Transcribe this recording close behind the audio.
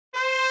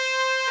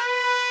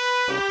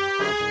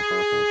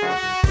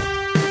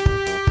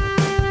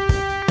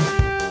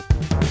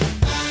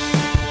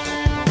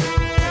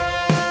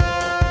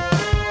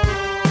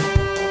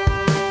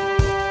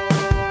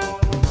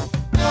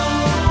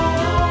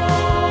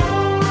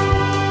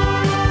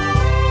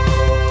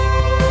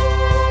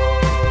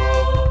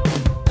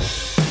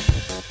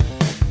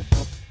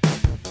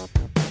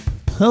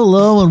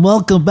Hello and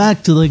welcome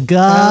back to the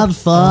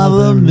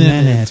Godfather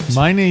Minute.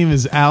 My name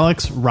is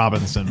Alex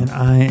Robinson. And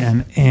I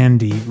am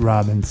Andy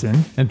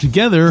Robinson. And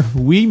together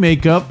we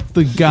make up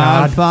the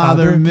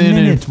Godfather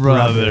Minute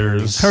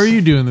Brothers. How are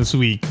you doing this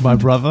week, my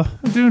brother?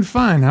 I'm doing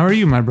fine. How are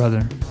you, my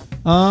brother?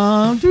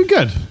 Doing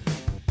good.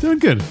 Doing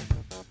good.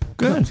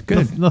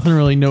 Good. Nothing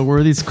really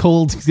noteworthy. It's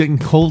cold. It's getting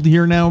cold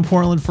here now in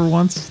Portland for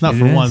once. Not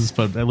for once,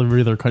 but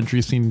every other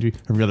state seemed to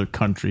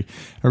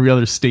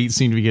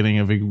be getting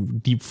a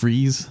big deep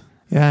freeze.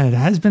 Yeah, it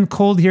has been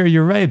cold here.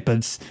 You're right,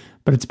 but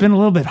it's been a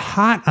little bit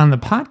hot on the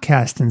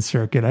podcasting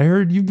circuit. I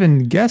heard you've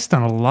been guest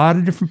on a lot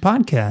of different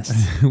podcasts.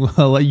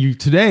 Well,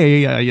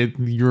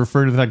 you're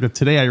referring to the fact that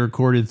today I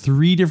recorded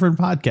 3 different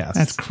podcasts.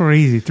 That's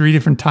crazy. 3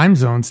 different time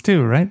zones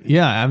too, right?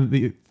 Yeah.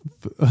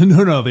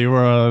 No, they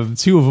were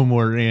 2 of them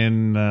were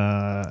in.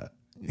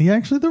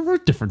 Actually, there were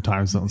different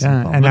time zones.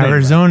 Yeah, and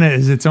Arizona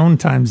is its own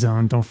time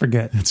zone. Don't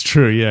forget. It's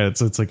true. Yeah,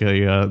 it's like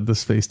the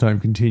space-time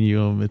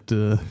continuum.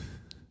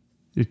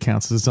 It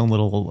counts as its own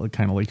little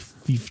kind of like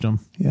fiefdom.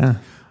 Yeah.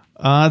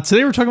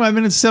 Today we're talking about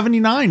minute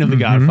 79 of The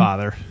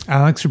Godfather.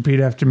 Alex, repeat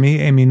after me.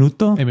 E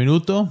minuto.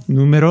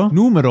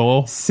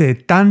 Numero.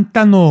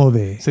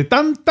 79.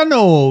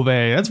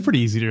 79. That's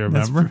pretty easy to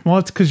remember.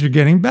 It's because you're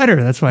getting better.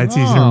 That's why it's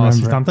easy to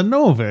remember.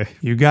 79.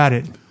 You got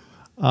it.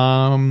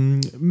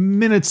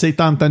 Minute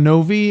 79.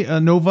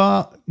 Nove.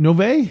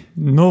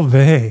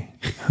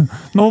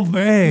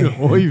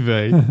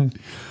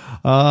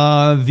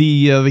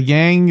 The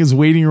gang is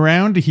waiting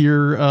around to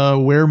hear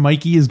where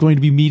Mikey is going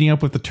to be meeting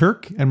up with the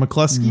Turk and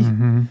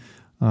McCluskey.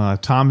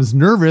 Tom is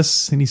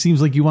nervous and he seems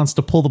like he wants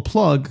to pull the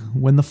plug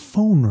when the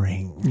phone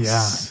rings.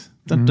 Yeah.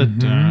 Dun, dun,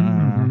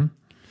 dun.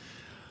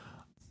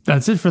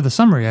 That's it for the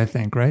summary, I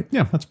think, right?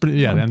 Yeah, that's pretty.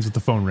 Yeah, it ends with the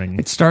phone ringing.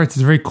 It's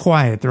very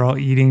quiet. They're all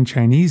eating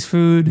Chinese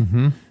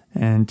food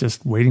and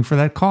just waiting for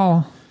that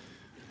call.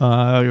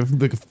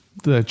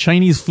 The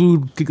Chinese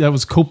food, that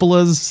was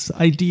Coppola's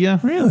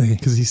idea. Really?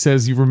 Because he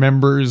says he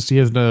remembers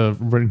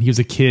when he was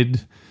a kid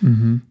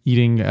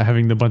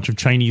having the bunch of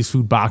Chinese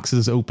food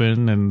boxes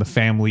open and the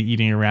family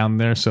eating around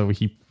there. So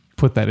he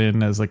put that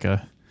in as like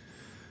a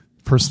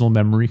personal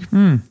memory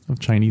of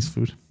Chinese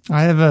food.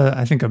 I have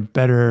I think a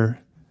better,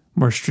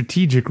 more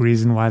strategic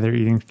reason why they're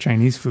eating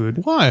Chinese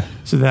food. Why?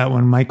 So that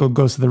when Michael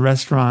goes to the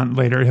restaurant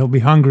later, he'll be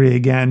hungry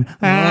again.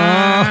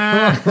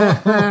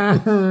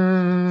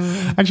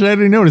 Actually, I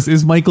didn't notice.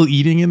 Is Michael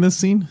eating in this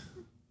scene?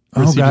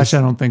 Oh gosh, I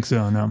don't think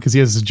so. No, because he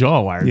has his jaw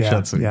wired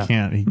shut, so he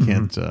can't.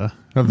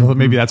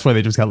 Maybe that's why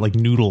they just got like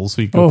noodles.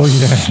 So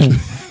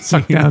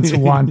suck down some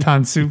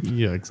wonton soup.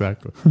 Yeah,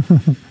 exactly.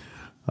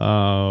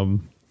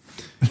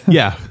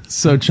 Yeah.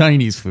 So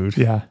Chinese food.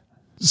 Yeah.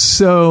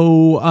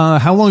 So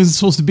how long is it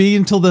supposed to be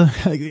until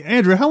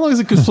Andrew? How long is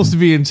it supposed to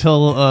be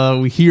until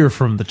we hear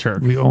from the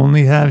Turk? We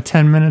only have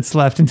 10 minutes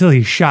left until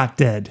he's shot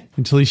dead.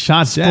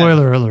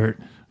 Spoiler alert.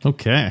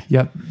 Okay.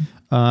 Yep.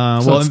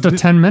 It's still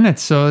 10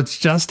 minutes, so it's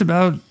just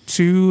about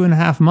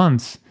 2.5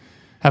 months.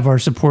 Have our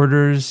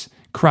supporters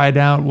cried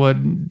out what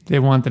they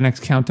want the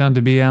next countdown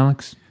to be,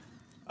 Alex?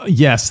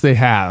 Yes, they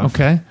have.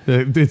 Okay.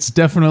 It's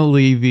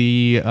definitely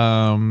the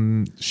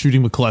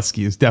shooting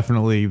McCluskey is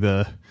definitely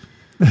the...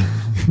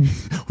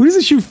 Who does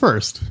he shoot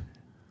first?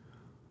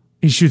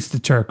 He shoots the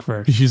Turk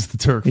first.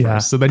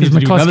 So then you have to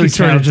do another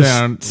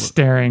countdown. Just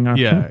staring.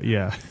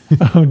 Yeah.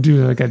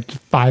 Do like a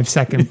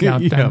 5-second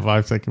countdown. Yeah,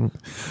 5 second.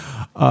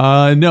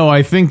 No,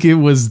 I think it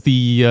was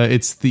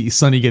it's the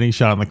Sonny getting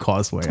shot on the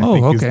causeway.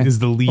 Okay. Is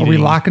the leading. Are we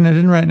locking it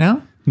in right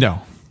now?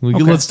 No.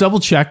 Let's double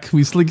check.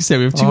 Like you said,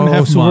 we have 2.5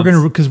 months. So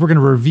we're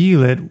gonna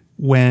reveal it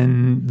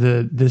when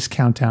this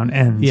countdown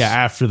ends. Yeah,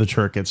 after the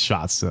Turk gets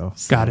shot. So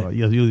got it.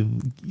 You'll a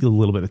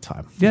little bit of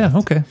time. Yeah.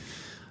 Okay.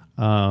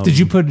 Did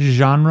you put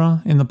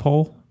genre in the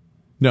poll?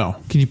 No.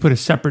 Can you put a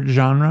separate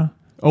genre?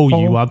 Oh,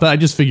 poll? You want that? I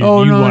just figured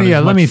you want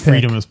as much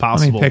freedom as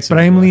possible. Let me pick. But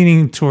I'm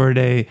leaning toward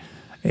a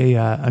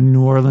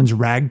New Orleans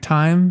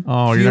ragtime.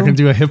 Oh, you're not going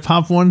to do a hip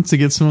hop one to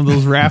get some of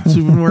those raps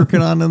we've been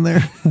working on in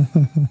there?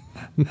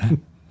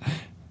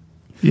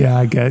 Yeah,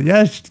 I get it.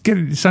 Yeah,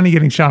 Sonny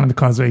getting shot on the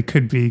causeway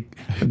could be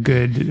a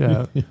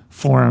good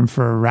forum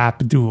for a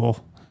rap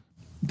duel.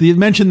 They had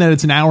mentioned that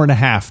it's an hour and a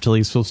half till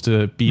he's supposed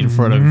to be in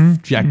front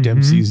of Jack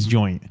Dempsey's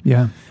joint.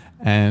 Yeah.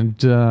 And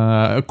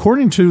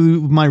according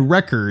to my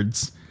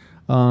records,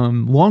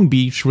 Long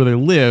Beach, where they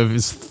live,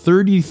 is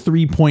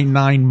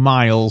 33.9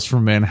 miles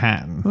from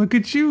Manhattan. Look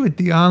at you with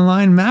the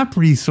online map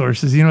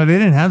resources. They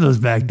didn't have those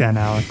back then,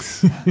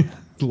 Alex. A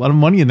lot of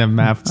money in them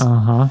maps.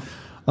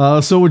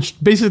 So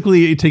which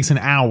basically it takes an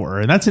hour,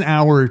 and that's an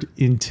hour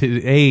in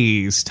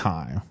today's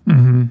time.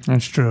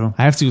 That's true.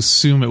 I have to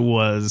assume it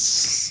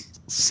was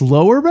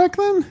slower back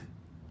then.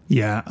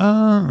 Yeah.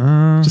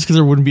 Just because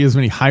there wouldn't be as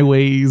many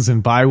highways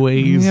and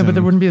byways. Yeah, but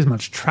there wouldn't be as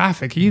much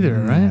traffic either,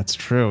 right? That's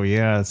true.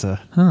 Yeah.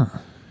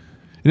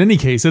 In any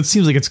case, it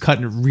seems like it's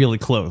cutting it really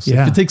close.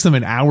 Yeah. If it takes them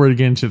an hour to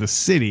get into the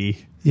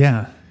city.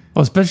 Yeah.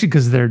 Well, especially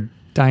because they're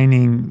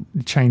dining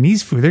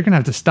Chinese food. They're going to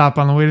have to stop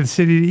on the way to the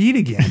city to eat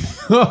again.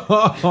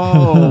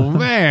 Oh,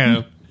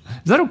 man.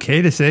 Is that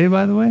okay to say,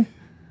 by the way?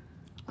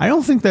 I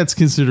don't think that's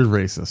considered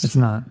racist. It's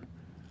not.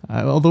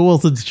 Although we'll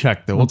have to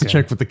check, though. We'll have to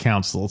check with the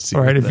council. Let's see.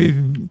 All right.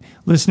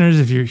 Listeners,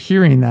 if you're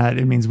hearing that,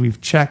 it means we've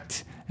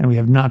checked and we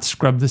have not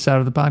scrubbed this out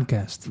of the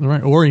podcast. All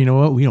right. Or, you know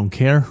what? We don't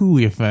care who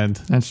we offend.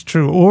 That's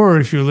true. Or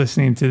if you're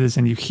listening to this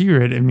and you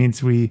hear it, it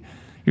means you're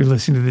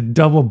listening to the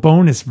double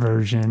bonus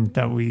version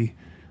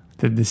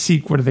that the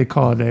seek, what do they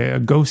call it? A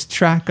ghost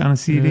track on a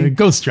CD?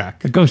 Ghost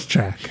track. A ghost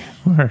track.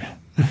 Or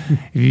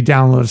if you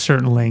download a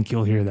certain link,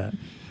 you'll hear that.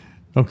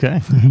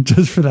 Okay.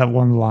 Just for that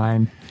one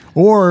line.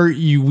 Or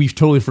we've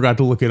totally forgot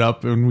to look it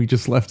up and we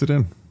just left it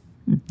in.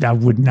 That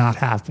would not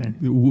happen.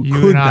 You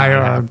Could and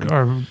I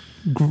not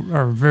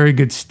are very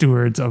good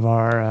stewards of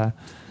our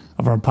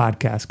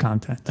podcast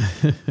content.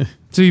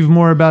 So you've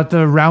more about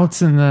the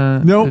routes and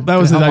the Nope, that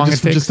was how it. long it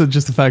takes?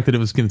 Just the fact that it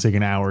was going to take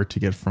an hour to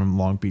get from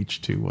Long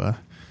Beach to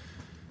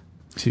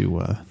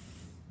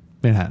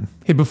Manhattan.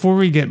 Hey, before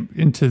we get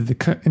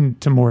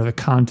into more of the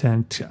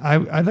content,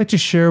 I'd like to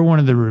share one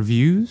of the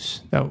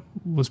reviews that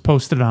was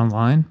posted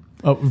online.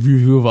 A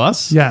review of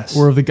us? Yes.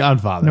 Or of The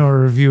Godfather? No, a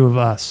review of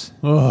us.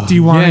 Oh, do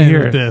you want to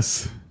hear it?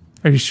 This?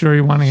 Are you sure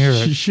you want to hear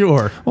it?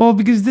 Sure. Well,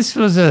 because this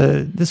was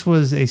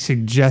a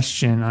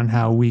suggestion on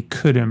how we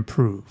could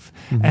improve,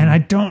 and I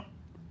don't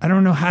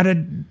know how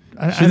to.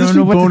 I don't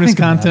know what bonus to think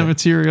content about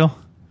material.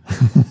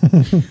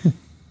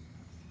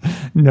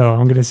 No,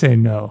 I'm going to say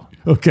no.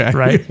 Okay.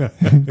 Right?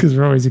 Because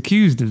we're always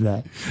accused of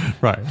that.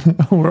 Right.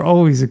 We're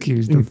always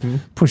accused of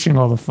pushing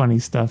all the funny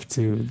stuff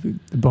to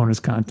the bonus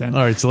content.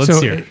 All right, so let's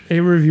hear it. A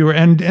reviewer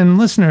and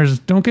listeners,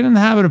 don't get in the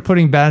habit of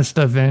putting bad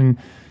stuff in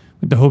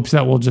with the hopes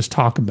that we'll just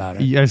talk about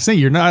it. Yeah, I say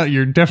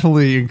you're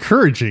definitely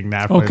encourage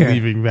that by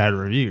leaving bad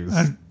reviews.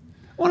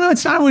 Well, no,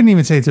 it's not. I wouldn't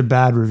even say it's a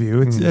bad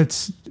review.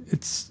 It's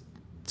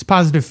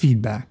positive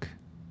feedback.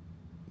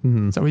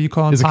 Is that what you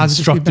call it? Is it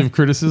constructive feedback?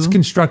 criticism? It's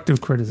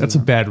constructive criticism. That's a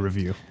bad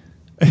review.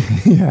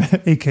 Yeah,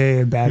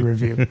 aka a bad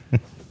review.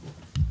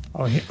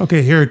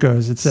 Okay, here it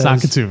goes. It says,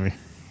 Sock it to me.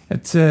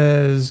 It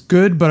says,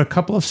 good, but a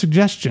couple of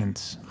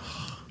suggestions.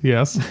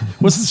 Yes.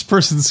 What's this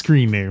person's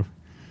screen name?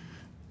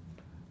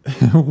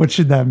 What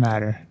should that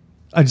matter?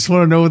 I just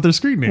want to know what their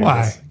screen name is.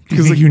 Why?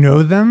 Because you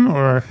know them,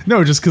 or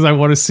no? Just because I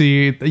want to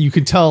see. You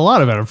can tell a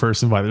lot about a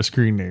person by their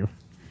screen name.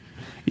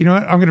 You know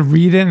what? I'm going to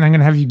read it, and I'm going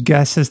to have you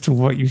guess as to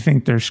what you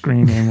think their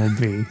screen name will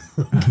be.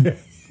 Okay.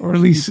 Or at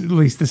least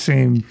the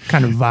same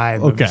kind of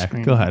vibe. Okay, of the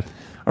screen go ahead.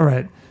 All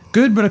right.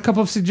 Good, but a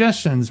couple of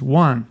suggestions.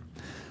 1,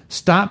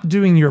 stop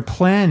doing your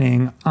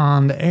planning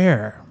on the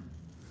air.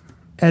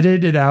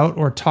 Edit it out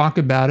or talk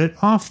about it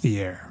off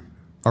the air.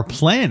 Our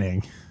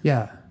planning?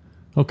 Yeah.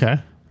 Okay.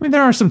 I mean,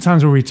 there are some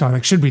times where we talk,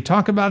 like, should we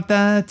talk about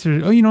that?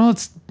 Or,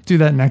 let's do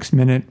that next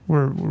minute.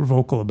 We're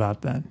vocal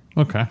about that.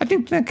 Okay. I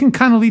think that can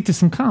kind of lead to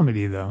some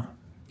comedy, though.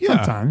 Yeah.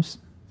 Sometimes.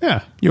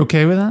 Yeah. You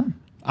okay with that?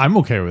 I'm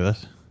okay with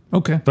it.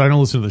 Okay. But I don't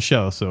listen to the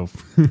show, so.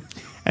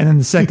 And then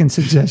the second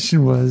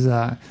suggestion was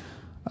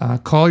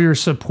call your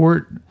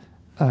support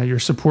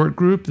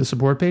group, the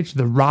support page,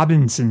 the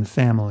Robinson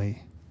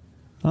family.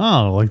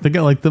 Oh, like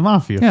the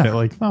mafia, Yeah.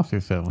 like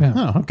mafia family. Yeah.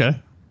 Oh,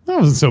 okay. That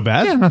wasn't so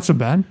bad. Yeah, not so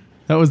bad.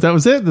 That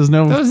was it. There's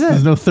no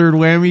third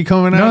whammy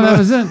coming out. No, that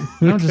was it.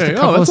 No, just a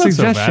couple of that's not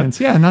so bad. suggestions.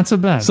 Yeah, not so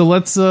bad. So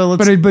let's.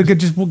 But it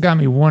just got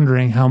me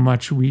wondering how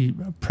much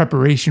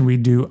preparation we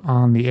do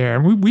on the air.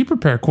 We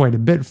prepare quite a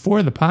bit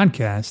for the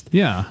podcast.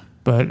 Yeah.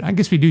 But I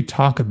guess we do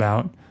talk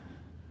about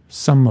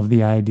some of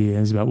the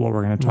ideas about what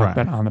we're going to talk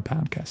about on the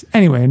podcast.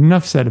 Anyway,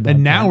 enough said about that.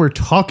 And now we're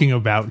talking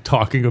about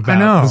I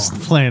know. this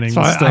planning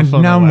So stuff.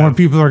 now more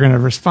people are going to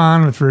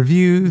respond with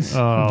reviews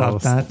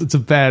about that. It's a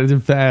bad.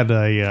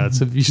 Yeah.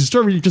 You should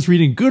start just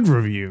reading good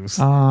reviews.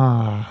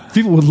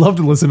 People would love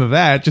to listen to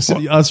that. Just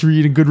us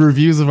reading good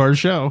reviews of our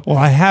show. Well,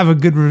 I have a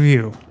good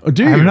review. Oh,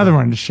 do you? I have another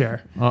one to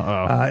share.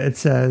 Uh-oh. It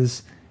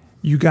says,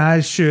 you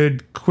guys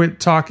should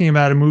quit talking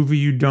about a movie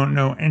you don't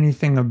know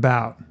anything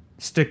about.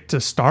 Stick to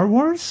Star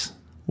Wars?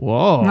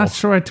 Whoa. I'm not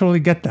sure I totally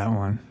get that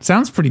one.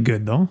 Sounds pretty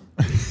good, though.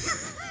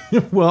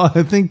 Well,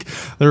 I think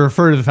they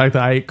refer to the fact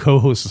that I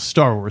co-host a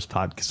Star Wars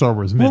podcast, Star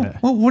Wars Minute.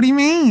 Well, what do you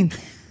mean?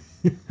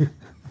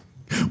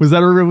 Was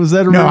that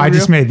a No, I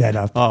just made that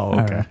up. Oh,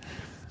 okay.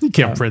 You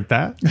can't print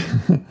that.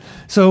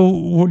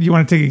 So, do you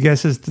want to take a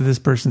guess as to this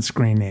person's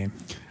screen name?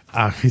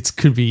 It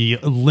could be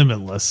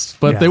Limitless,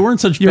 but Yeah. they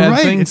weren't such You're bad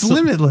right, things. it's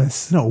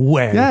Limitless. No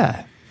way.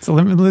 Yeah, it's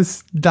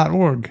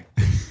limitless.org.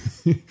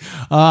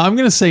 I'm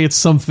going to say it's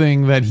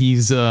something that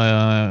he's,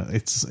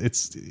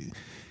 it's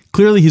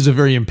clearly he's a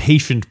very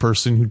impatient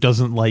person who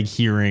doesn't like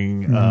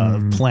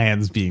hearing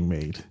plans being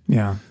made.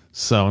 Yeah.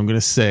 So I'm going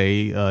to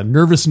say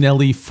Nervous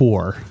Nelly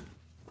 4.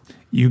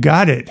 You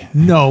got it.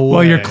 No way.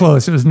 Well, you're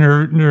close. It was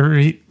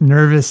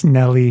Nervous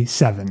Nelly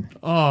 7.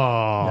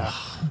 Oh.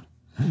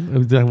 Yeah.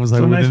 That was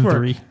So nice within work.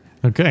 3.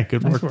 Okay,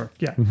 good Nice work. work.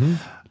 Yeah.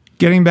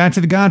 Getting back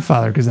to The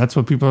Godfather, because that's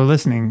what people are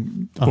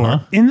listening for.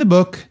 Uh-huh. In the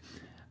book,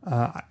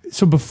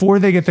 so before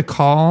they get the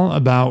call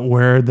about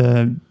where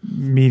the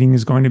meeting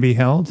is going to be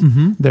held,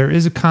 there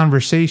is a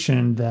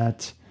conversation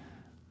that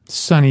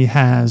Sonny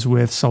has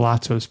with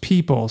Sollozzo's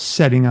people,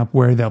 setting up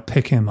where they'll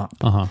pick him up.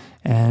 Uh-huh.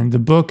 And the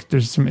book,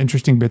 there's some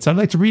interesting bits. I'd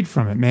like to read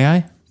from it. May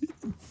I?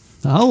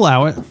 I'll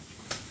allow it.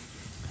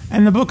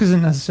 And the book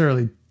isn't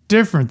necessarily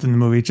different than the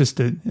movie. It's just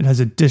that it has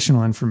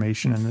additional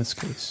information in this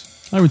case.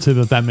 I would say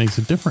that makes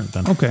it different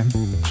then. Okay.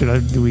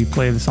 Do we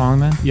play the song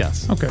then?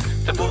 Yes. Okay.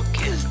 The book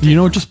is You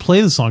know what? Just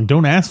play the song.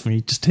 Don't ask me.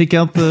 Just take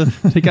out that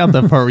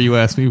part where you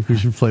asked me if we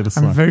should play the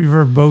song. I'm very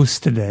verbose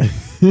today.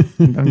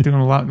 I'm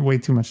doing way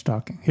too much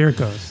talking. Here it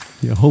goes.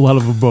 Yeah, a whole lot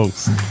of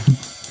verbose.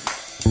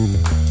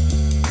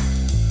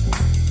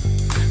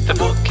 The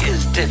book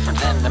is different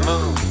than the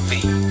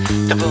movie.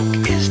 The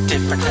book is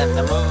different than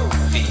the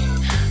movie.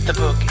 The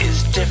book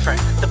is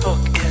different. The book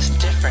is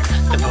different.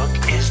 The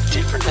book is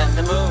different than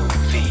the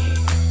movie.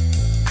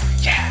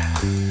 Yeah.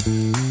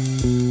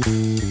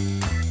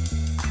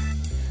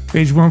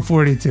 Page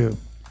 142.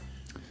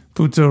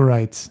 Puzo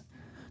writes,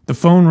 the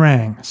phone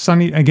rang.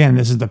 Sonny, again,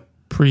 this is the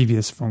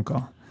previous phone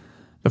call.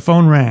 The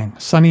phone rang.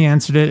 Sonny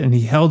answered it, and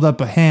he held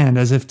up a hand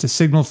as if to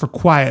signal for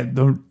quiet,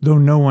 though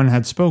no one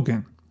had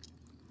spoken.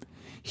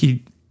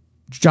 He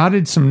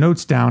jotted some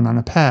notes down on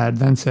a pad,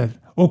 then said,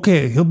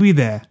 okay, he'll be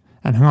there,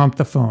 and hung up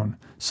the phone.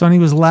 Sonny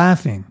was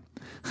laughing.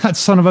 That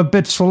son of a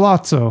bitch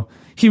Sollozzo.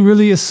 He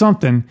really is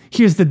something.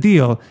 Here's the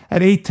deal.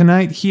 At 8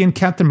 tonight, he and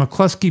Captain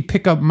McCluskey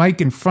pick up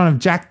Mike in front of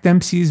Jack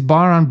Dempsey's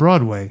bar on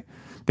Broadway.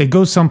 They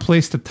go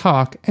someplace to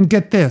talk, and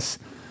get this.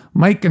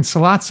 Mike and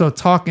Sollozzo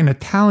talk in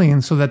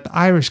Italian so that the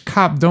Irish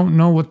cop don't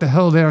know what the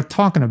hell they're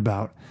talking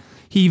about.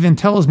 He even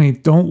tells me,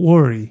 don't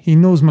worry. He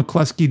knows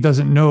McCluskey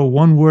doesn't know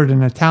one word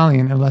in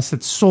Italian unless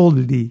it's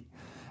soldi.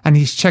 And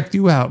he's checked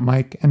you out,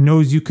 Mike, and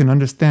knows you can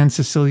understand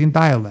Sicilian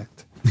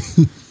dialect.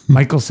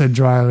 Michael said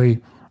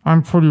dryly,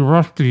 I'm pretty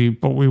rusty,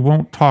 but we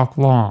won't talk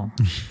long.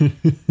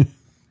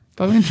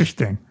 So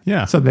interesting.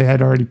 Yeah. So they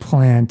had already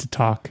planned to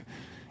talk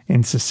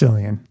in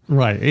Sicilian.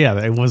 Right.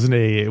 Yeah. It wasn't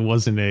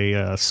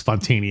a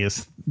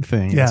spontaneous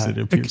thing as it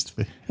appears to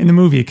be. In the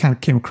movie, it kind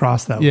of came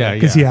across that way.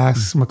 Because he yeah.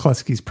 asks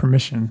McCluskey's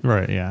permission.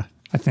 Right. Yeah.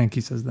 I think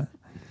he says that.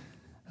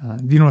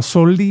 Do you know what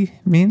soldi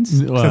means?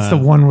 That's the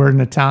one word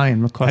in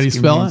Italian. McCluskey How do you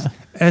spell means it?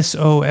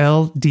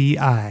 Soldi.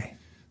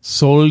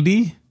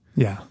 Soldi.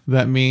 Yeah.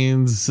 That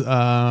means,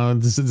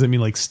 does that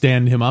mean like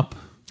stand him up?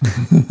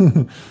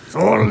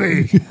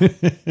 Soldi.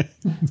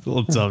 It's a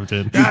little tough,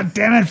 dude. God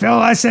damn it, Phil.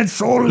 I said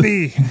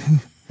soldi.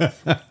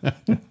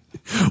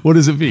 What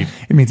does it mean?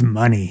 It means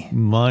money.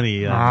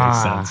 Money. That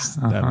makes sense.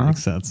 That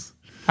makes sense.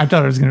 I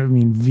thought it was going to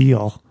mean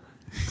veal.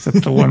 'Cause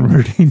that's the one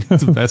word he knows.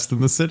 It's the best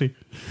in the city.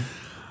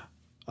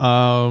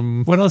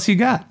 What else you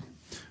got?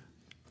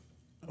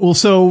 Well,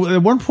 so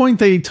at one point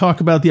they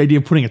talk about the idea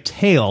of putting a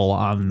tail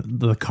on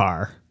the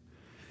car.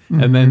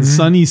 And then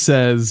Sonny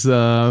says,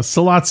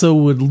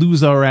 Sollozzo would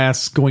lose our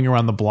ass going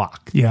around the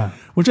block. Yeah.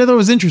 Which I thought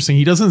was interesting.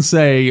 He doesn't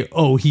say,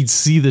 oh, he'd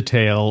see the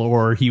tail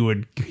or he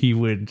would,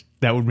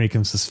 that would make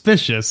him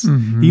suspicious.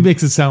 He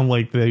makes it sound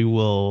like they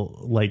will,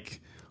 like,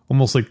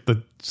 almost like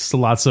the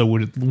Sollozzo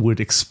would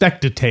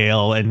expect a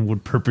tail and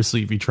would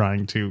purposely be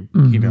trying to,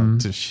 you know,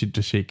 to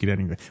shake it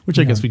anyway. Which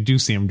I guess we do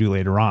see him do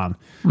later on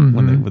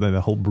when the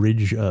whole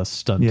bridge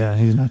stunt. Yeah,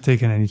 he's not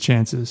taking any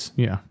chances.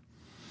 Yeah.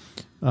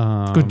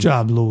 Good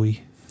job,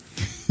 Louis.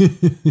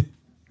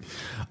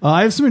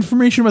 I have some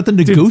information about the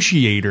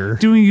negotiator.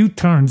 Doing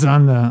U-turns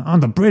on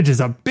the bridge is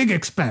a big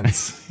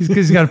expense.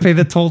 He's got to pay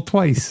the toll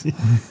twice.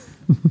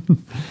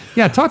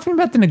 Yeah, talk to me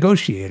about the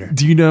negotiator.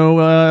 Do you know?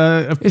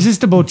 Is this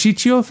the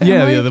Bociccio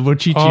family? Yeah, the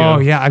Bociccio. Oh,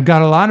 yeah. I've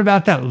got a lot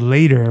about that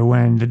later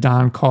when the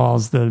Don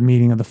calls the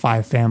meeting of the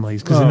 5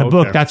 families. Because in the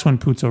book, that's when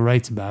Puzo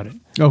writes about it.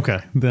 Okay,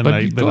 then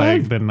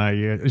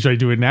should I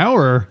do it now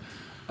or?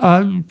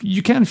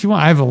 You can if you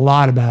want. I have a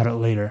lot about it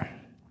later.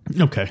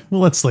 Okay,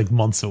 well that's like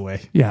months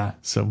away. Yeah.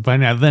 So by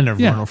now, then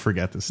everyone will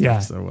forget this stuff. Yeah.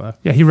 So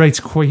he writes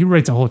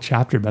a whole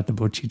chapter about the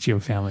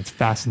Bociccio family. It's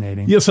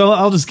fascinating. yeah, so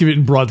I'll just give it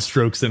in broad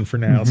strokes then for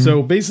now.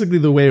 So basically,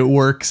 the way it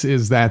works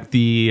is that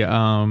the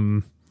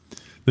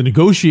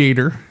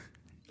negotiator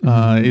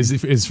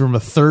is from a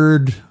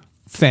third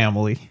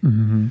family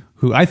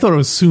who I thought it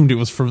was assumed it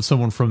was from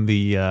someone from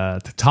the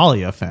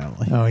Tattaglia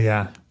family. Oh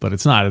yeah. But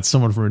it's not. It's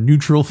someone from a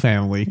neutral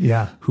family.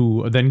 Yeah.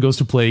 Who then goes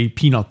to play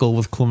Pinochle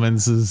with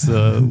Clemens's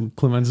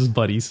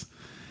buddies,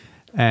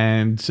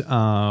 and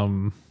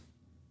so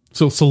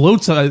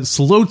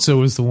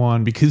Sollozzo is the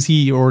one, because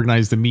he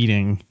organized the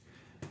meeting.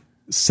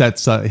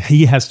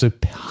 He has to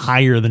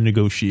hire the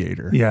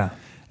negotiator. Yeah.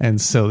 And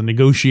so the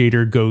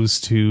negotiator goes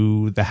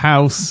to the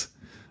house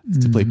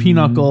to play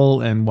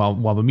Pinochle, and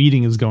while the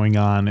meeting is going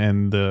on,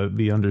 and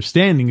the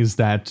understanding is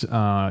that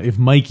if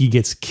Mikey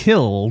gets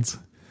killed,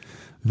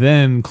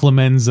 then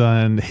Clemenza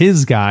and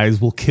his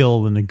guys will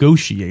kill the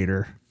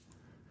negotiator.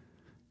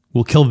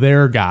 Will kill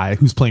their guy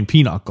who's playing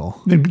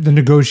Pinochle. The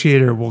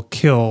negotiator will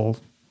kill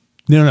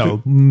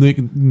No.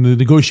 The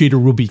negotiator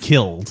will be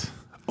killed.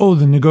 Oh,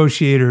 the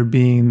negotiator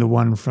being the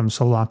one from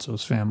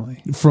Sollozzo's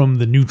family. From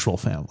the neutral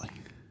family.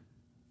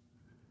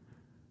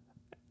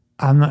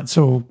 I'm not,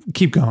 so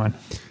keep going.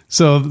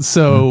 So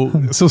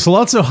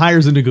Sollozzo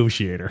hires a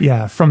negotiator.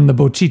 Yeah, from the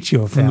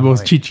Bociccio family. From the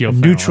Bociccio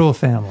family. Neutral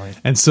family.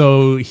 And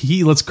so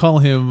let's call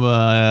him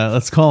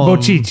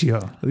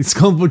Bociccio. Let's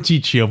call him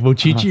Bociccio.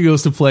 Bociccio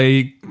goes to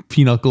play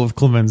Pinochle with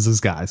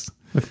Clemenza's guys.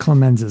 With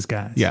Clemenza's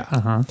guys. Yeah.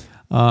 Uh-huh.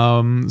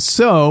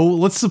 So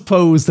let's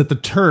suppose that the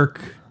Turk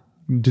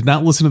did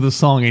not listen to the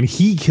song and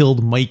he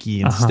killed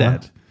Mikey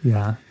instead.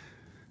 Yeah.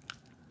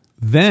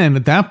 Then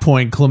at that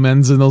point,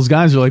 Clemenza and those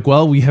guys are like,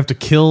 well, we have to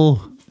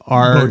kill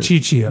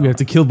Bociccio. We have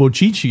to kill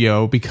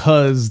Bociccio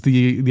because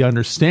the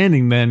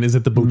understanding then is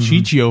that the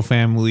Bociccio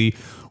family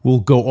will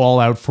go all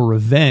out for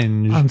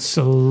revenge on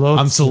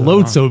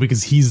Sollozzo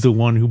because he's the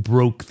one who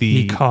broke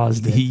He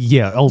caused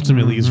it.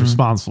 Ultimately is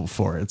responsible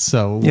for it.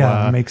 So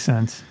that makes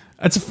sense.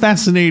 That's a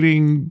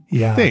fascinating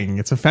thing.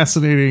 It's a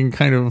fascinating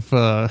kind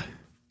of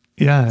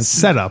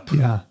setup.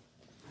 Yeah.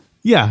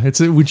 Yeah,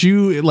 would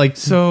you like,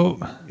 so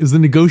is the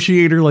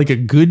negotiator like a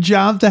good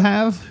job to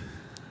have?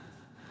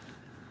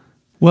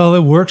 Well,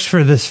 it works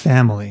for this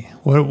family.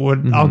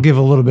 I'll give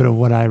a little bit of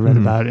what I read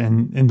about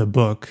in the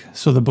book.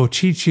 So the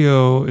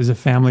Bociccio is a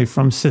family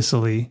from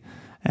Sicily,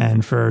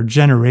 and for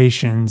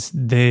generations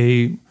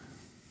they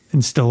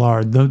and still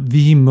are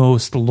the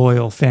most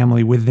loyal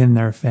family within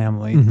their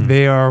family.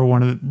 They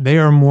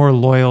are more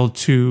loyal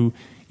to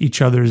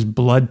each other's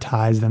blood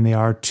ties than they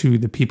are to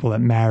the people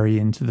that marry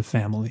into the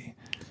family.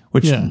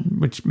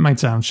 Which might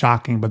sound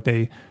shocking, but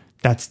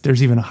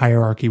there's even a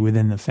hierarchy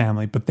within the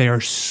family. But they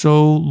are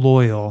so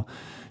loyal.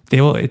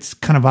 It's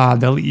kind of odd.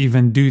 They'll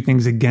even do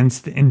things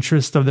against the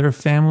interest of their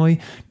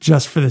family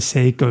just for the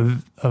sake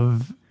of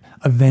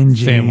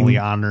avenging family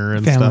honor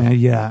and stuff.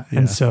 Yeah.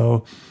 And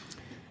so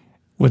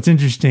what's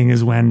interesting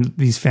is when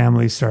these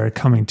families started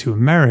coming to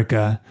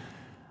America,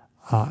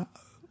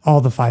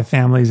 all the 5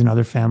 families and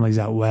other families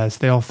out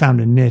west, they all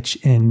found a niche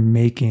in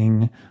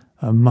making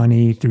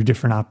money through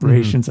different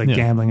operations like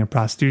gambling and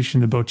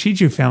prostitution. The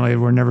Bociccio family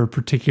were never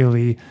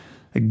particularly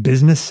like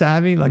business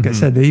savvy. Like I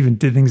said, they even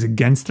did things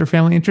against their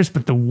family interests,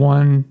 but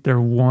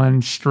their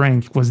one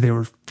strength was they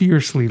were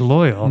fiercely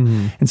loyal.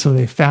 And so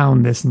they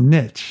found this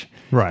niche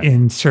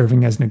in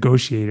serving as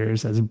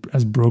negotiators,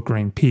 as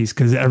brokering peace,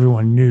 because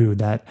everyone knew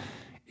that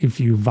if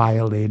you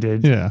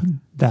violated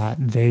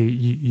that,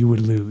 you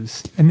would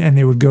lose. And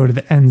they would go to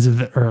the ends of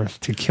the earth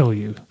to kill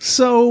you.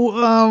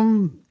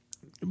 So,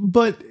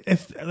 but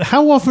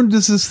how often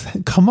does this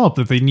come up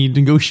that they need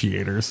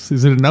negotiators?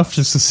 Is it enough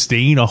to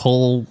sustain a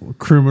whole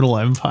criminal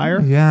empire?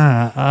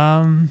 Yeah.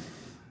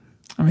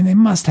 I mean, they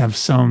must have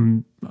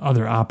some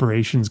other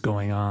operations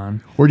going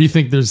on. Or do you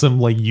think there's some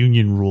like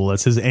union rule that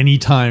says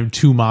anytime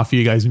 2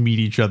 mafia guys meet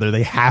each other,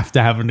 they have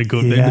to have a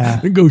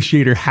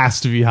negotiator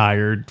has to be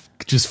hired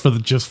just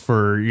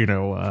for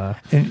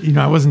And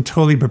I wasn't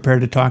totally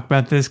prepared to talk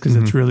about this because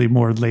it's really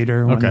more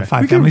later when the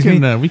 5 families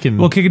meet.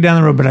 We'll kick it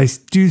down the road, but I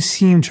do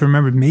seem to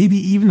remember maybe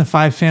even the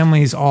 5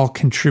 families all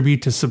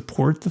contribute to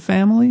support the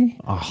family.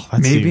 Oh,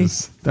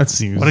 that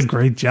seems what a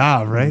great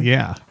job, right?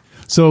 Yeah.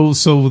 So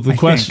the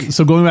question.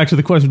 So going back to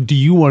the question, do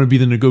you want to be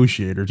the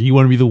negotiator? Do you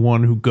want to be the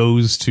one who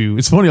goes to?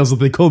 It's funny also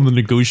they call him the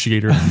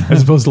negotiator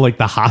as opposed to like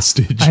the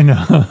hostage. I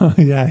know.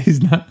 Yeah,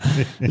 he's not.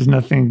 There's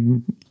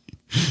nothing.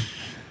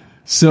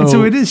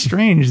 So it is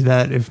strange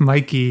that if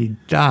Mikey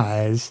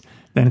dies,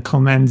 then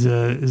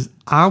Clemenza is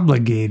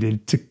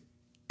obligated to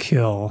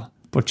kill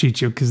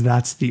Bociccio because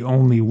that's the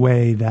only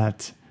way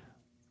that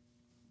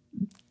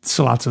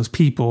Sollozzo's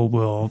people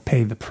will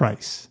pay the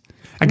price.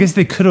 I guess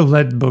they could have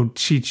let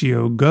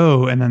Bociccio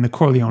go, and then the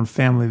Corleone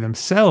family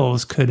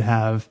themselves could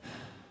have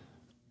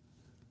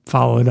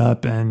followed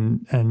up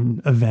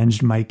and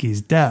avenged Mikey's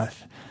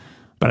death.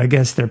 But I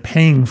guess they're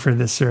paying for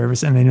this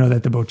service, and they know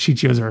that the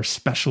Bociccios are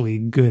especially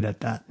good at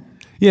that.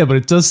 Yeah, but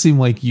it does seem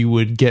like you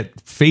would get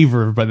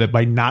favor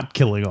by not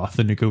killing off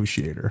the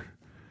negotiator.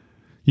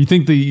 You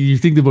think the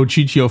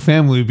Bociccio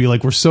family would be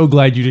like, we're so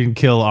glad you didn't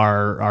kill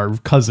our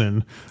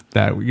cousin.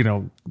 That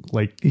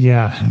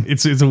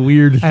it's a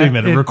weird thing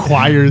that it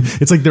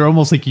requires. It's like they're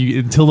almost like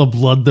until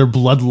their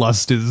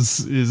bloodlust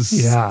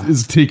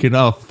is taken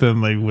up,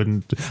 then they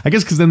wouldn't. I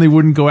guess because then they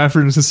wouldn't go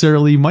after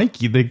necessarily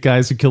Mikey, the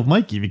guys who killed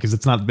Mikey, because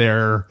it's not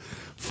their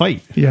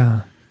fight.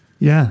 Yeah.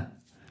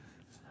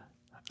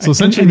 So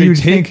essentially, they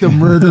take the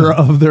murder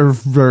of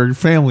their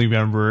family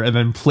member and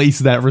then place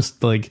that,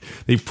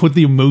 they put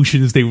the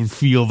emotions they would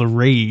feel, the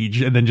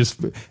rage, and then just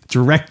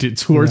direct it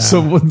towards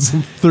someone's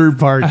third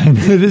party. I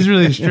know, it is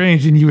really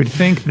strange, and you would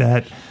think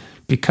that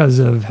because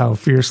of how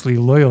fiercely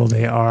loyal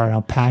they are,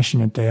 how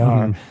passionate they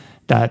are,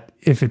 that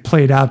if it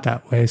played out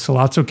that way,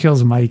 Sollozzo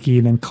kills Mikey,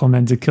 and then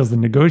Clemenza kills the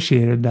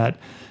negotiator, that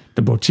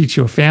the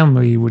Bociccio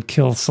family would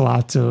kill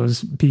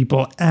Sollozzo's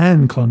people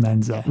and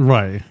Clemenza.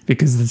 Right.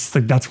 Because it's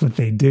like that's what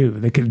they do.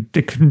 They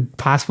couldn't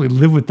possibly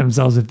live with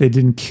themselves if they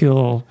didn't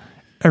kill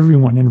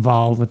everyone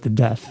involved with the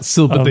death.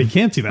 But they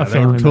can't do that.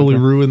 That would totally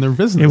ruin their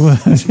business. It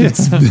was.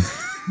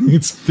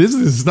 It's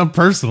business. It's not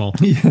personal.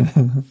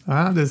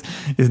 Wow, this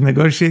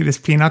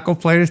Pinochle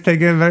players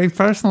take it very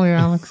personally,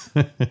 Alex.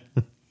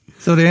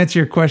 So to answer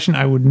your question,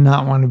 I would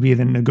not want to be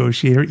the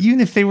negotiator, even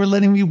if they were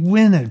letting me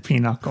win at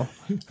Pinochle.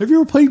 Have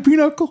you ever played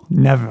Pinochle?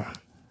 Never. I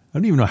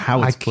don't even know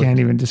how it's played. I can't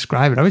even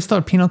describe it. I always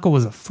thought Pinochle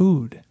was a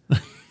food.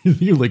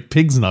 You're like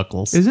pig's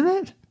knuckles. Isn't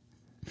it?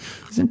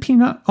 Isn't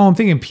peanut? Oh, I'm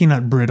thinking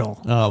peanut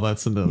brittle. Oh,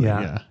 that's another.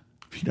 Yeah.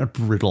 Peanut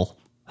brittle.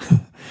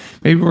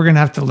 Maybe we're going to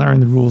have to learn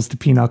the rules to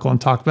Pinochle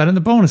and talk about it in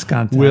the bonus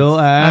content. We'll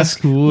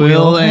ask,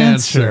 we'll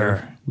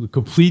answer. The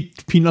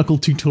complete Pinochle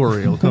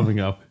tutorial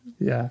coming up.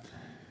 Yeah.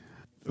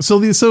 So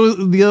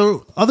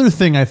the other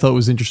thing I thought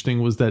was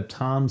interesting was that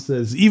Tom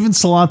says even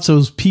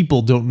Sollozzo's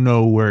people don't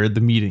know where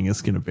the meeting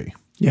is going to be.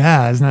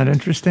 Yeah, isn't that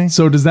interesting?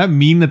 So does that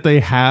mean that they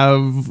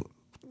have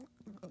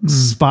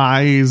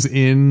spies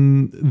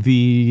in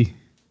the...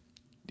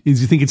 Do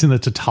you think it's in the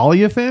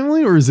Tatalia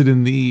family or is it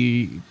in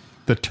the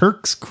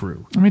Turk's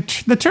crew? I mean,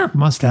 the Turk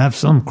must have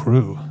some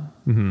crew.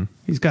 Mm-hmm.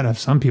 He's got to have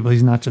some people.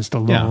 He's not just a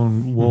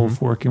lone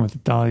wolf working with the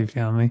Tatalia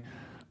family.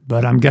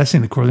 But I'm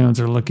guessing the Corleones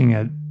are looking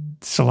at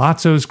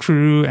Sollozzo's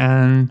crew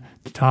and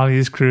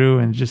Tatalia's crew,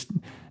 and just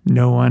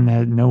no one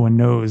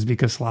knows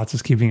because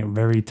Sollozzo's keeping it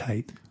very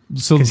tight.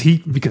 So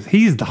because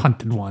he's the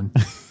hunted one.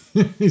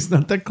 He's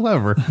not that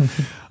clever.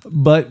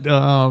 But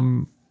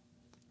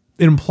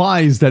it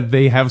implies that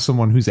they have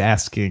someone who's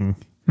asking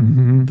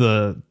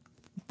the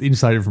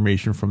inside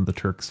information from the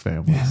Turk's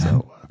family. Yeah.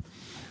 So,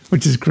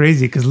 which is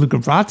crazy because Luca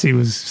Brasi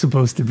was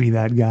supposed to be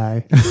that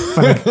guy.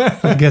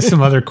 But I guess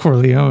some other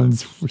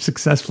Corleones were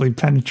successfully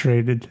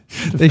penetrated.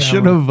 They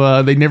should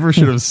have. They never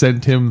should have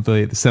sent him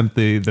the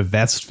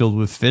vest filled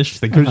with fish.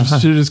 They should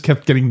have just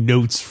kept getting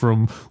notes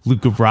from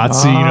Luca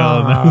Brasi.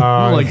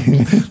 Like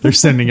they're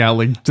sending out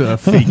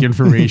fake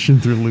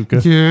information through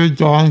Luca. Dear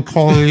Don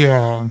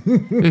Corleone,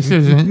 this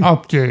is an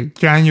update.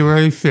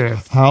 January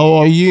 5th. How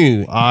are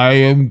you? I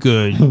am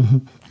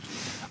good.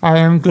 I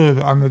am good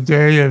on the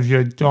day of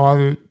your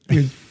daughter's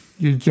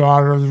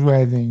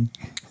wedding.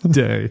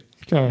 Day.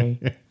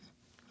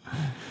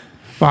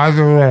 By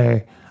the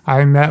way,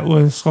 I met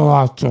with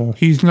Sollozzo.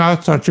 He's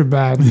not such a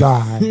bad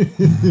guy.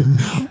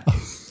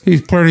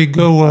 He's pretty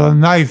good with a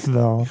knife,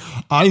 though.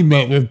 I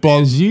met with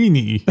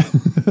Barzini.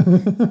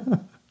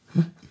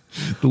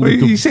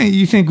 Wait,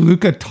 you think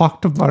Luca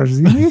talked to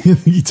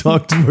Barzini? He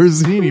talked to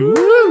Barzini.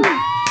 Woo!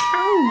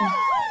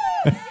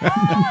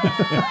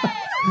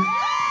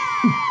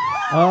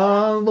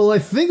 Well, I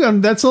think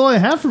that's all I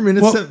have for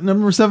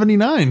number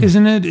 79.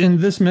 Isn't it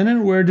in this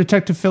minute where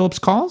Detective Phillips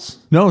calls?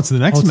 No, it's the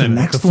next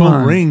minute. The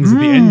phone rings at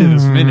the end of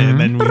this minute, and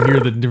then we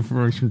hear the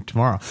information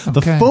tomorrow. Okay.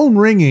 The phone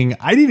ringing,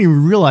 I didn't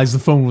even realize the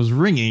phone was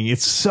ringing.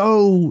 It's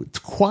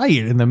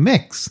quiet in the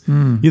mix.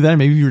 Either that,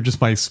 maybe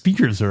my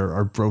speakers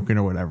are broken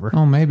or whatever.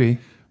 Oh, maybe.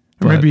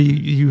 Or maybe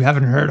you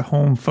haven't heard a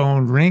home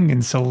phone ring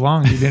in so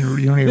long you don't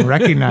even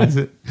recognize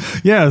it.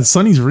 Yeah,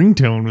 Sonny's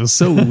ringtone was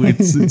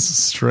it's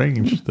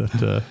strange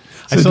that.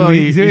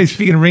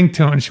 Speaking of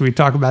ringtones, should we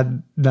talk about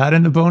that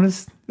in the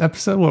bonus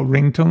episode? What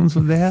ringtones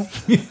would they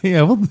have?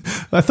 Yeah, well,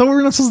 I thought we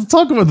were not supposed to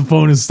talk about the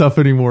bonus stuff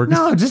anymore.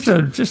 No, just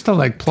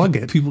to plug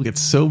it. People get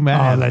so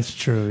mad. Oh, that's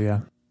true. Yeah,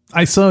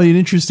 I saw an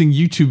interesting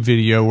YouTube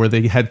video where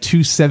they had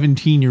two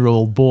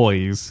 17-year-old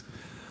boys,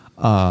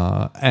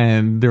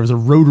 and there was a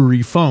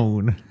rotary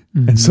phone.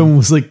 And someone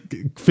was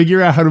like,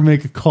 figure out how to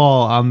make a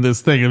call on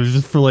this thing. It was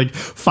just for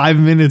 5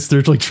 minutes.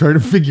 They're trying to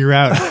figure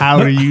out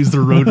how to use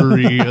the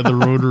rotary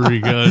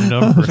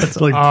number. That's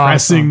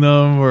pressing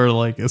them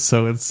or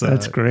so it's.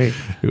 That's great.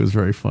 It was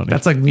very funny.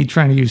 That's like me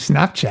trying to use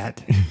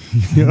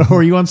Snapchat.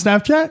 Are you on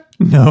Snapchat?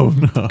 No.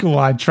 Well,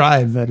 I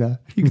tried, but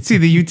you can see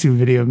the YouTube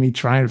video of me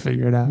trying to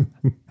figure it out.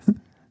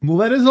 Well,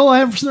 that is all I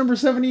have for number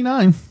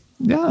 79.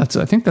 Yeah, I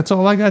think that's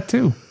all I got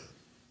too.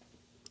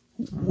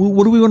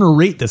 What do we want to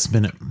rate this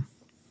minute?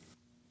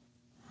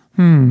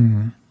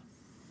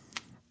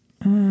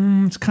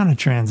 It's kind of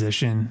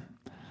transition.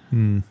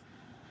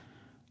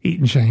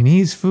 Eating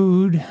Chinese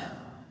food.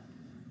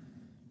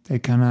 They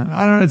kind of,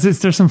 I don't know.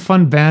 There's some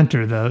fun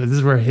banter though. This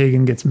is where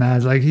Hagen gets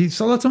mad.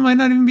 Sollozzo might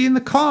not even be in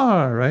the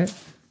car, right?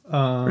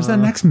 Where's that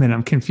next minute?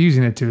 I'm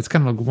confusing it too. It's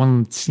kind of like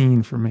one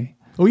scene for me.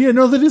 Oh yeah,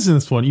 no, that is in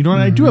this one. You know what?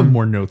 I do have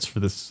more notes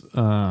for this.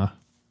 Yeah,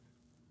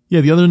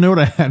 the other note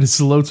I had is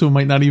Sollozzo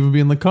might not even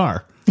be in the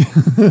car.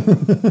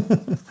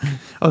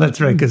 Oh,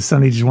 that's right, because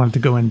Sonny just wanted to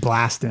go in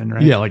blasting,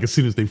 right? Yeah, as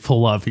soon as they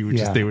pull up, they would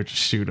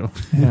just shoot him.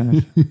 Yeah.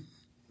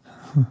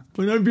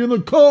 Might not be in the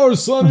car,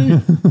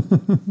 Sonny.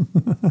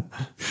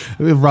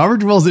 Robert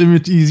Duvall's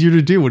image easier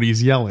to do when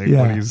he's yelling.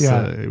 Yeah, when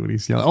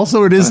he's yelling.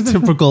 Also, it is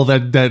typical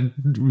that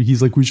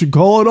he's like, we should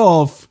call it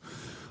off.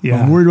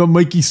 Yeah. I'm worried about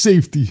Mikey's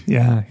safety.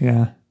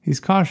 Yeah. He's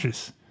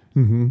cautious.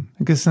 I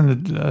guess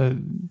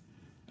an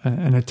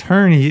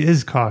attorney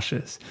is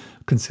cautious.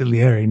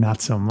 Consigliere, not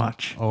so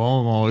much.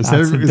 Oh, is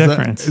that's the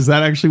difference. Is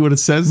that actually what it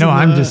says? No,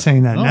 I'm just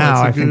saying that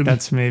now. I think good...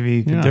 that's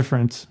maybe the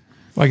difference.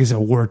 Like I said,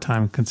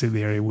 wartime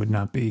consigliere would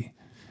not be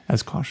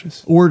as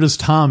cautious. Or does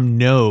Tom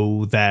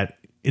know that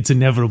it's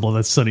inevitable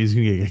that Sonny's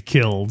going to get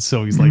killed.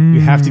 So he's like, we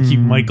have to keep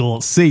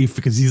Michael safe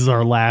because he's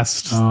our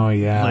last. Oh,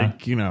 yeah.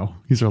 Like,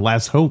 he's our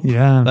last hope.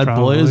 Yeah, that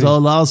probably. boy is our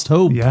last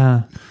hope.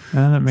 Yeah,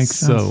 that makes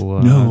sense. So,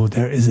 no,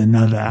 there is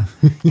another.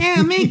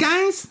 Yeah, me,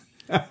 guys.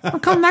 I'm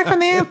coming back from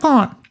the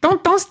airport.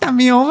 Don't step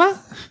me over.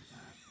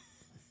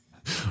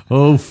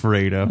 Oh,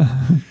 Fredo.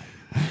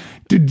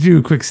 To do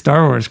a quick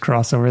Star Wars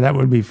crossover, that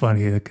would be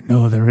funny. Like,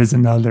 no, there is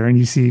another, and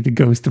you see the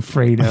ghost of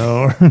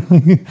Fredo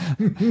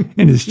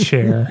in his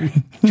chair,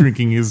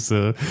 drinking his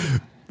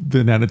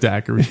banana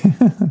daiquiri,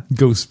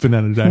 ghost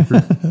banana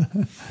daiquiri.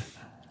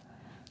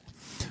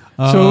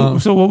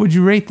 So what would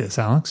you rate this,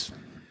 Alex?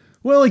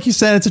 Well, like you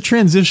said, it's a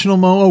transitional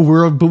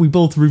moment. But we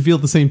both reveal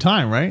at the same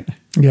time, right?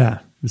 Yeah.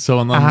 So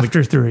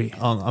after three,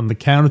 on the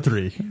count of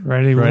three,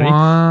 ready?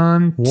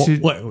 One, two,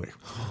 wait.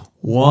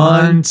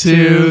 1,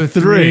 2,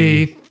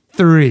 3.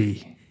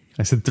 3.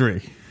 I said 3.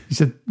 You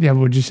said, yeah,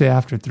 what'd you say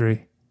after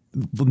 3?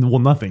 Well,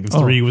 nothing.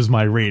 3 was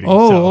my rating.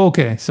 Oh,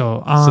 okay.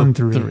 So on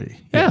 3.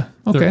 Yeah.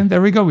 Okay. 3.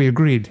 There we go. We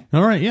agreed.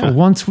 All right. Yeah. For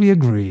once we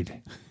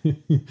agreed.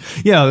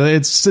 Yeah.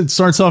 It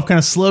starts off kind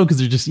of slow because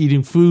they're just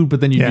eating food,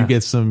 but then you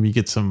get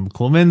some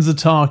Clemenza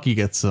talk, you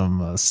get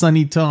some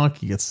Sonny talk,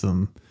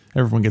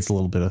 everyone gets a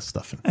little bit of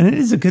stuff in. And it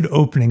is a good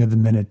opening of the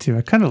minute, too.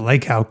 I kind of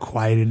like how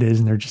quiet it is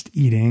and they're just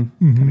eating,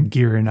 kind of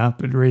gearing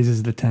up. It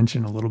raises the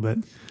tension a little bit.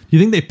 You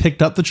think they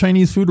picked up the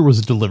Chinese food or was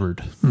it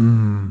delivered?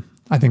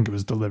 I think it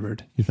was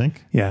delivered. You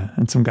think? Yeah.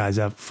 And some guys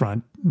out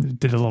front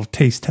did a little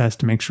taste test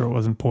to make sure it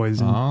wasn't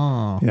poison.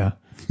 Oh. Yeah.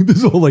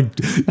 There's all like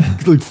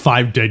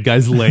 5 dead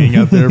guys laying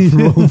out there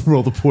for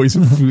all the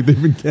poison food they've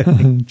been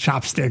getting.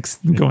 Chopsticks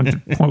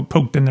going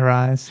poked in their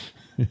eyes.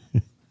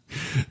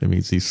 That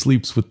means he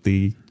sleeps with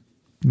the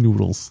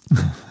noodles.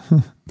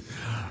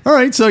 All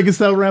right, so I guess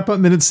that'll wrap up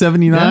minute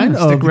 79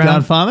 of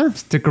Godfather.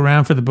 Stick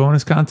around for the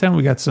bonus content.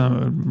 We got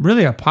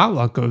a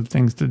potluck of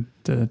things to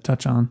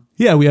touch on.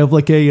 Yeah, we have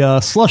like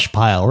a slush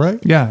pile, right?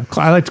 Yeah,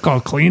 I like to call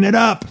it Clean It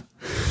Up.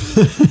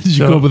 Did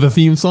you go up with a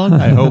theme song?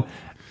 I hope.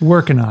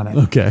 Working on it.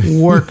 Okay.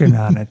 Working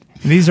on it.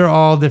 And these are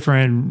all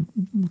different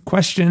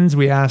questions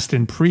we asked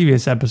in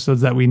previous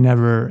episodes that we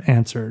never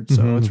answered.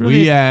 So it's really...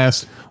 We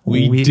asked,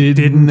 we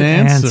didn't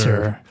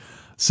answer.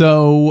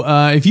 So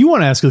if you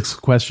want to ask us a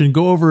question,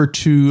 go over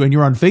to, and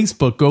you're on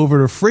Facebook, go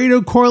over to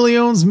Fredo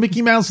Corleone's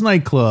Mickey Mouse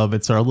Nightclub.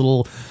 It's our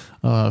little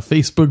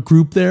Facebook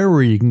group there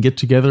where you can get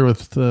together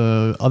with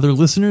other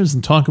listeners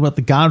and talk about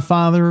The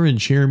Godfather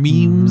and share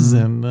memes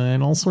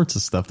and all sorts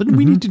of stuff.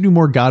 We need to do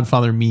more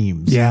Godfather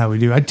memes. Yeah, we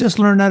do. I just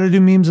learned how to do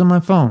memes on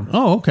my phone.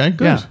 Oh, okay.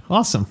 Good. Yeah.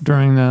 Awesome.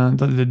 During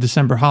the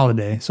December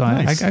holiday. So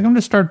nice. I'm going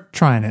to start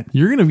trying it.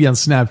 You're going to be on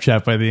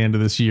Snapchat by the end of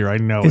this year. I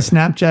know Is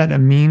Snapchat a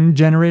meme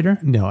generator?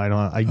 No, I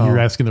don't. You're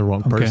asking the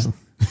wrong person.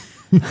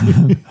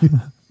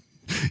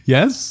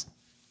 Yes?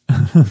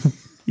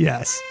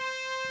 Yes.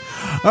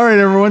 All right,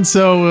 everyone.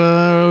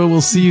 So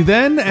we'll see you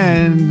then.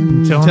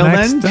 And until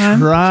next then, time,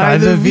 try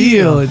the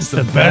veal. It's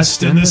the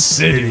best in the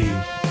city.